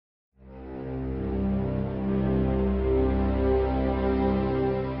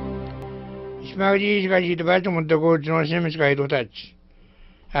Ismagdiga jitbatu mutago jnosim skaido touch.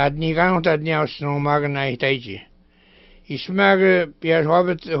 Adni gan tadni ausno magna itaiji. Ismag pias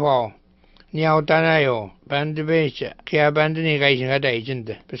hobbit ho. Niautanayo, bandbeach, kia bandini gaijin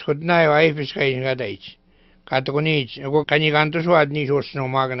gadaijinde. Pescotnayo, ifis gaijin gadaij. Katonich, go canigantus adni osno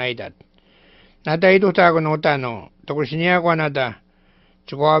magna idat. Nataido tago notano, Tokusinia guanada.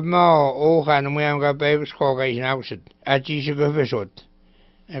 Chugabma ohan muanga babes kogaijin ausit. Achi sigufesot.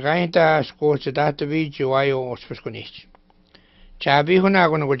 Gainta scots that the beach wayo ospesconich. Chabi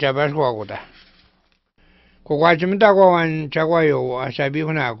hunagon go jabas wagoda. Coquajimitago and Chaguayo, a Sabi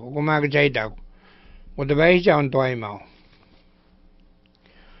hunago, Gomag Jaidag, with the Baja on Toimao.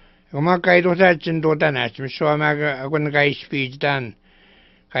 Gomakaido touch and dotanach, so Amaga Agongai speech done.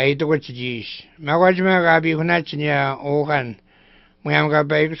 Kaito Gachis. Magajmagabi hunachnia, Ohan, Muanga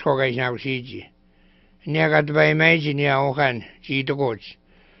Babes Kogajin Siji. Near got by Imaginia Ohan, G to coach.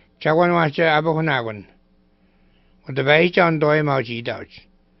 Chawan Master Abahunagon. With the Baja on Toimao G Dutch.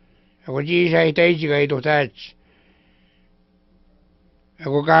 Agojis I take you to touch. A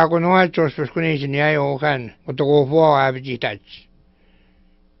Gogago no achos presconation Yaohan, with the go for Abji touch.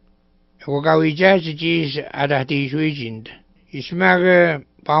 A Gogawi jazz cheese at a tea sweetened. Ismag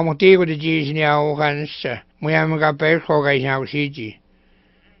Palmotego the cheese near Ohans, Muyamaga Perkoga now Siji.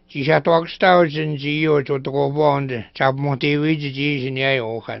 She shot wax thousand Gio to go bond, Chabmonte with the cheese in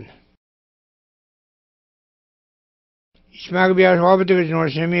Yaohan. Smagbias hobbiters nor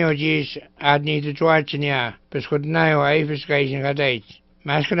semioges ad need to watch near, Pescotnayo, Ifis Gazing Hadait,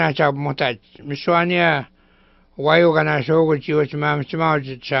 Mascana Chab Motach, Miswania, Wayogana Shogut, you was Mam's mouth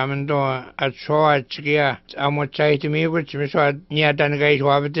at Samando, at Shoa Chia, Amotai to me, which Misswad near Tangate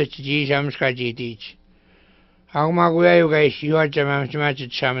hobbiters to G. Samskaji teach. How Maguayo guys, you had Mam's match at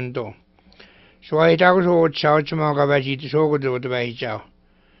Samando. So I talked to South Magabaji to Shogut with the Bahichao.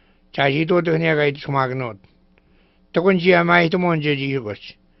 Chajito to Negate Smagnot. Tokunjia mai to monje jibus.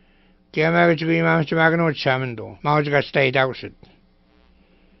 Kiamag to be mam's magnot samando, Mauska state outset.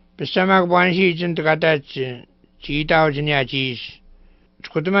 Besamag one season to catach 3,000 yachis.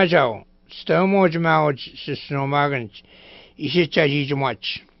 Scutumajao, Stomoj mouth, snow magans, is it chaji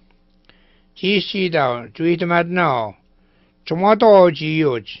much. Cheese seed out, to eat mad now. Tomato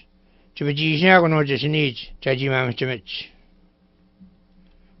geoge, to be gisnagonoges in each, chaji mam's to mitch.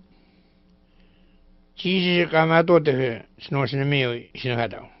 Jesus Kamato de Snow in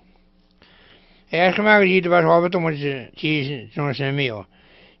Hado. Asmag was Hobbitum, cheese, Snow.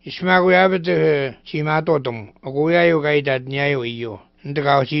 Ismag abbot the Chimatotum, Oguayo guide Nyayo io, and the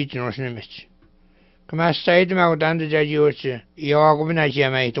cow seat no snimmich. Come side them out under the Judge,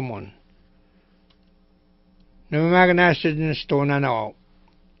 Yogumanasia maitumon. No magnasid in stone and all.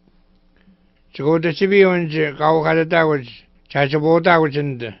 To go to Sibions, Cow had a dowage, Chachabo dowage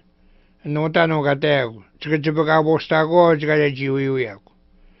and Notano gatego, Chicababo stago, Gajiu.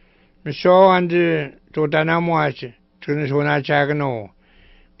 Miso and Totanamo, Trinsona Chagano,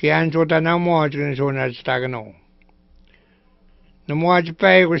 Kian Totanamo, Trinsona Stagano. No more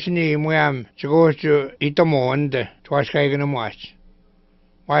pay was name, Wam, to go to Itamo and Twaskagan and watch.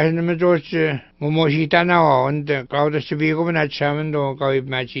 Why in the Medos, Momositana and the crowd of Sibigo and at Samando, Gaib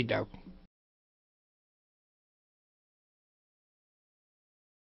Machida.